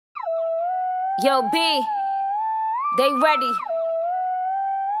Yo, B, they ready.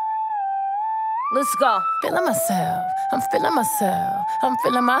 Let's go. Feeling myself, I'm feeling myself, I'm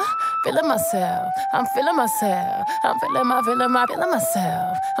feeling myself, I'm feeling myself, I'm feeling myself, I'm feeling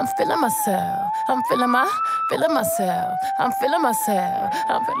myself, I'm feeling myself, I'm feeling myself,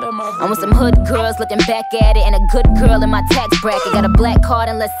 I'm feeling my. I'm with some hood girls looking back at it, and a good girl in my tax bracket. Got a black card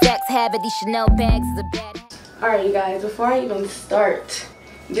and let sex have it. These Chanel bags is a bad. Alright, you guys, before I even start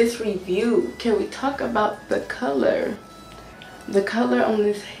this review, can we talk about the color? The color on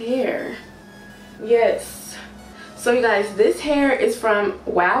this hair. Yes. So you guys, this hair is from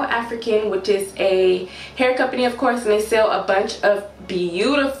WowAfrican, which is a hair company, of course, and they sell a bunch of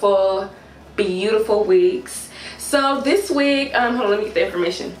beautiful wigs. So this wig, hold on, let me get the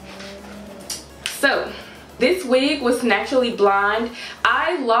information. So this wig was naturally blonde.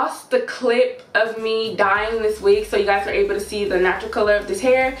 I lost the clip of me dyeing this wig so you guys are able to see the natural color of this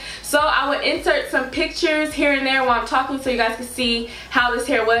hair. So I would insert some pictures here and there while I'm talking so you guys can see how this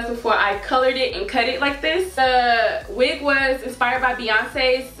hair was before I colored it and cut it like this. The wig was inspired by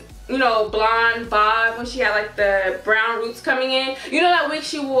Beyonce's, you know, blonde bob when she had like the brown roots coming in. You know that wig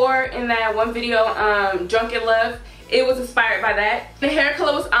she wore in that one video, Drunk in Love? It was inspired by that. The hair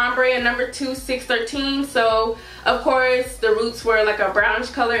color was ombre and number 2 613. So of course the roots were like a brownish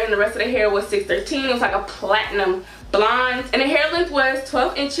color and the rest of the hair was 613. It was like a platinum blonde. And the hair length was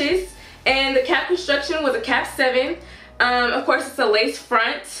 12 inches. And the cap construction was a cap 7. Of course it's a lace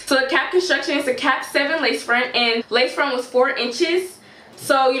front. So the cap construction is a cap 7 lace front, and lace front was 4 inches.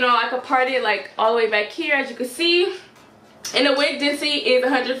 So, you know, I could part it like all the way back here, as you can see. And the wig density is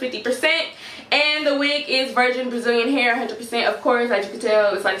 150%. And the wig is virgin Brazilian hair, 100%. Of course, as you can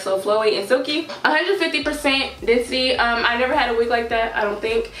tell, it's like so flowy and silky. 150% density. I never had a wig like that, I don't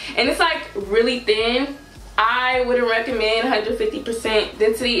think. And it's like really thin. I wouldn't recommend 150%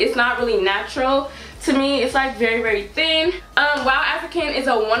 density. It's not really natural to me. It's like very thin. WowAfrican is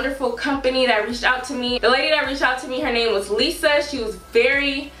a wonderful company that reached out to me. The lady that reached out to me, her name was Lisa. She was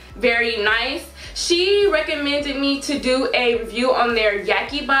very nice. She recommended me to do a review on their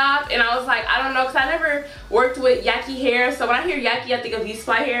yaki bob, and I was like, I don't know, because I never worked with yaki hair. So when I hear yaki, I think of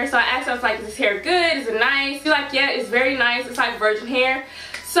U-Sply hair. So I asked her, I was like, is this hair good? Is it nice? She's like, yeah, it's very nice. It's like virgin hair.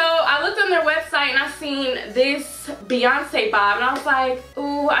 So I looked on their website and I seen this Beyonce bob, and I was like,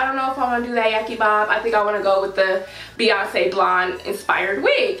 ooh, I don't know if I want to do that yaki bob. I think I want to go with the Beyonce blonde inspired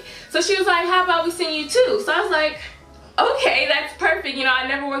wig. So she was like, how about we send you two? So I was like, okay, that's perfect. You know, I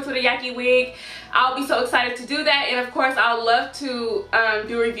never worked with a yaki wig. I'll be so excited to do that. And of course, I would love to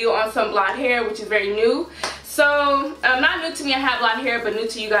do a review on some blonde hair, which is very new. So, not new to me, I have blonde hair, but new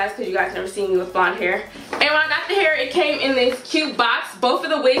to you guys because you guys never seen me with blonde hair. And when I got the hair, it came in this cute box. Both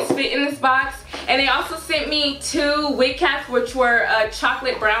of the wigs fit in this box. And they also sent me 2 wig caps, which were a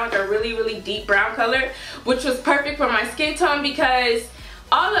chocolate brown, like a really deep brown color, which was perfect for my skin tone because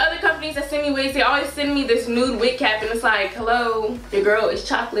all the other companies that send me wigs, they always send me this nude wig cap, and it's like, hello, your girl is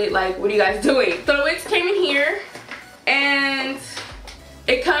chocolate, like, what are you guys doing? So the wigs came in here, and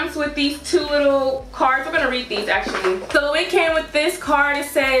it comes with these 2 little cards. I'm gonna read these actually. So the wig came with this card. It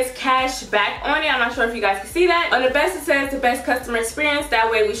says cash back on it. I'm not sure if you guys can see that. On the best, it says the best customer experience.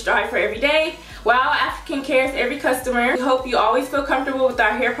 That way we strive for every day. WowAfrican cares every customer. We hope you always feel comfortable with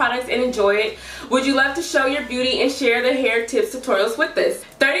our hair products and enjoy it. Would you love to show your beauty and share the hair tips tutorials with us?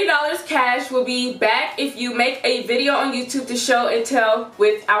 $30 cash will be back if you make a video on YouTube to show and tell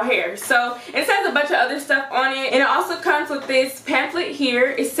with our hair. So it says a bunch of other stuff on it, and it also comes with this pamphlet here.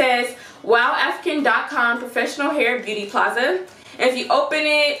 It says WowAfrican.com Professional Hair Beauty Plaza. And if you open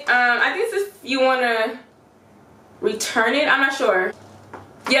it, I think this is if you want to return it. I'm not sure.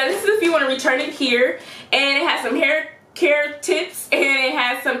 Yeah, this is if you want to return it here. And it has some hair care tips, and it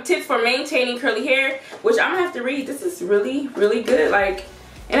has some tips for maintaining curly hair, which I'm gonna have to read. This is really good. Like,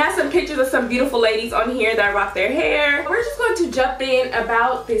 it has some pictures of some beautiful ladies on here that rock their hair. We're just going to jump in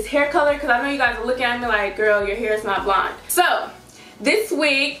about this hair color because I know you guys are looking at me like, girl, your hair is not blonde. So this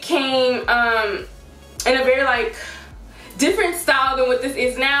wig came in a very like different style than what this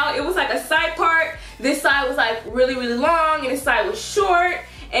is now. It was like a side part. This side was like really long, and this side was short.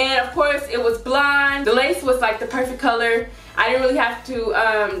 And of course it was blonde. The lace was like the perfect color. I didn't really have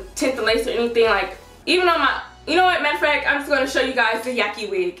to tint the lace or anything. Like, even on my, you know what, matter of fact, I'm just going to show you guys the yaki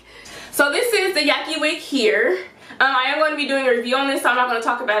wig. So this is the yaki wig here. I am going to be doing a review on this, so I'm not going to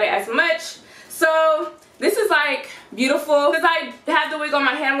talk about it as much. So this is like beautiful. Because I have the wig on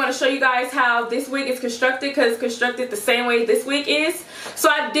my head, I'm going to show you guys how this wig is constructed, because it's constructed the same way this wig is. So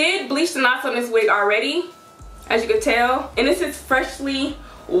I did bleach the knots on this wig already, as you can tell. And this is freshly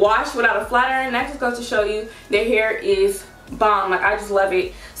washed without a flat iron. That just goes to show you the hair is bomb. Like, I just love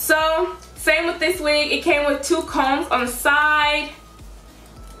it. So Same with this wig. It came with 2 combs on the side,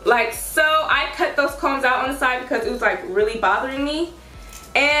 like so. I cut those combs out on the side because it was like really bothering me.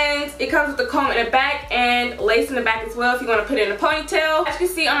 And it comes with the comb in the back and lace in the back as well if you want to put it in a ponytail. As you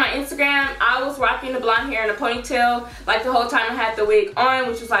can see on my Instagram, I was rocking the blonde hair in a ponytail like the whole time I had the wig on,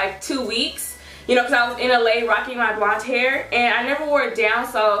 which was like 2 weeks. You know, because I was in LA rocking my blonde hair and I never wore it down,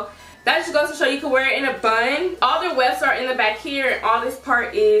 so that just goes to show you can wear it in a bun. All their wefts are in the back here and all this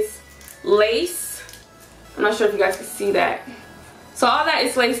part is lace. I'm not sure if you guys can see that. So all that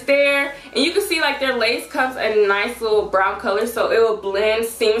is lace there, and you can see like their lace comes a nice little brown color, so it will blend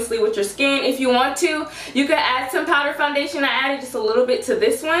seamlessly with your skin. If you want to, you can add some powder foundation. I added just a little bit to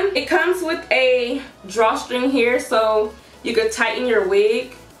this one. It comes with a drawstring here, so you could tighten your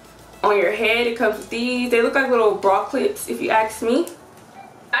wig on your head. It comes with these. They look like little bra clips if you ask me.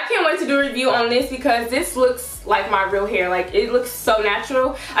 I can't wait to do a review on this because this looks like my real hair. Like, it looks so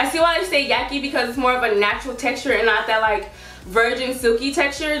natural. I see why they say yaki because it's more of a natural texture and not that like virgin silky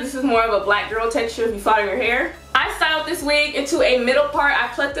texture. This is more of a black girl texture if you flat your hair. I styled this wig into a middle part. I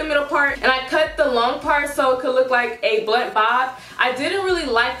plucked the middle part and I cut the long part so it could look like a blunt bob. I didn't really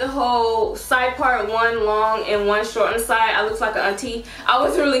like the whole side part, one long and one short on the side. I looked like an auntie. I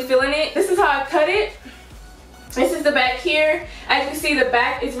wasn't really feeling it. This is how I cut it. This is the back here. As you can see, the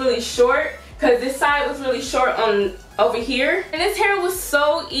back is really short because this side was really short on over here. And this hair was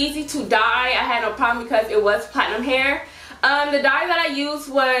so easy to dye. I had no problem because it was platinum hair. The dye that I used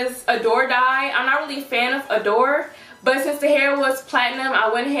was Adore dye. I'm not really a fan of Adore, but since the hair was platinum,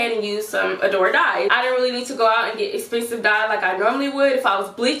 I went ahead and used some Adore dye. I didn't really need to go out and get expensive dye like I normally would if I was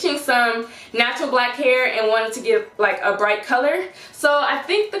bleaching some natural black hair and wanted to get like a bright color. So I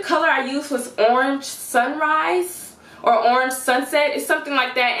think the color I used was Orange Sunrise or Orange Sunset. It's something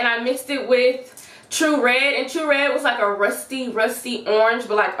like that, and I mixed it with True Red, and True Red was like a rusty orange,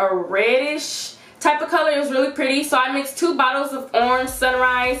 but like a reddish type of color. It was really pretty. So I mixed 2 bottles of Orange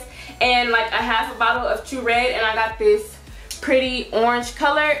Sunrise and like a half a bottle of True Red, and I got this pretty orange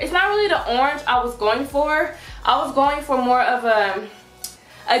color. It's not really the orange I was going for. I was going for more of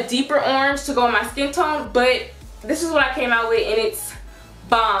a deeper orange to go on my skin tone, but this is what I came out with and it's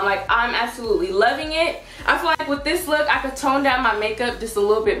bomb. Like, I'm absolutely loving it. I feel like with this look I could tone down my makeup just a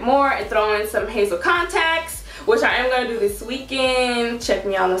little bit more and throw in some hazel contacts, which I am going to do this weekend. Check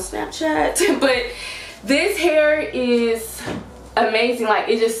me out on Snapchat. But this hair is amazing. Like,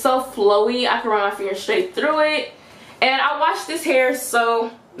 it's just so flowy. I can run my fingers straight through it. And I washed this hair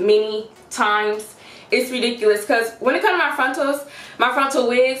so many times. It's ridiculous because when it comes to my frontal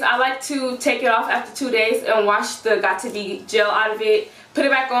wigs, I like to take it off after 2 days and wash the got-to-be gel out of it. Put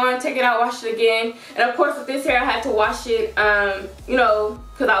it back on, take it out, wash it again. And of course with this hair I had to wash it, you know,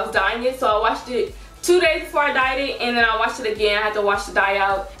 because I was dyeing it. So I washed it 2 days before I dyed it, and then I washed it again. I had to wash the dye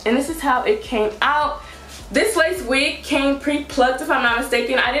out, and this is how it came out. This lace wig came pre-plucked if I'm not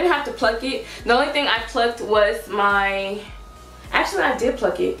mistaken. I didn't have to pluck it. The only thing I plucked was my, actually I did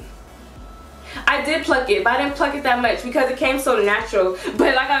pluck it. I did pluck it, but I didn't pluck it that much because it came so natural.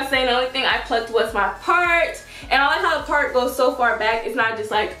 But like I was saying, the only thing I plucked was my part, and I like how the part goes so far back. It's not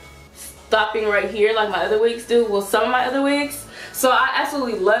just like stopping right here like my other wigs do. Well, some of my other wigs. So I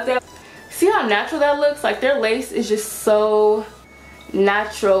absolutely love that. See how natural that looks? Like, their lace is just so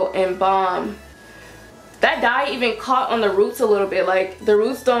natural and bomb. That dye even caught on the roots a little bit. Like, the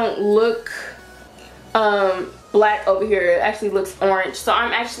roots don't look black over here. It actually looks orange. So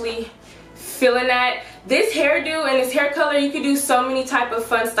I'm actually feeling that. This hairdo and this hair color you could do so many type of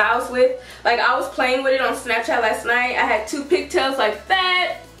fun styles with. Like, I was playing with it on Snapchat last night. I had 2 pigtails like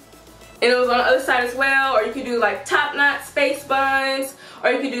that, and it was on the other side as well. Or you could do like top knot space buns, or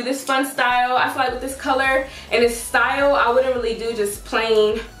you could do this fun style. I feel like with this color and this style, I wouldn't really do just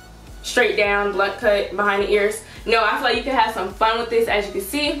plain straight down blunt cut behind the ears. No, I feel like you could have some fun with this, as you can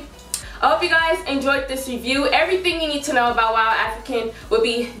see. I hope you guys enjoyed this review. Everything you need to know about Wow African will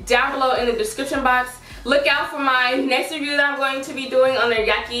be down below in the description box. Look out for my next review that I'm going to be doing on their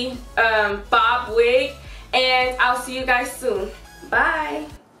Yaki Bob wig. And I'll see you guys soon. Bye.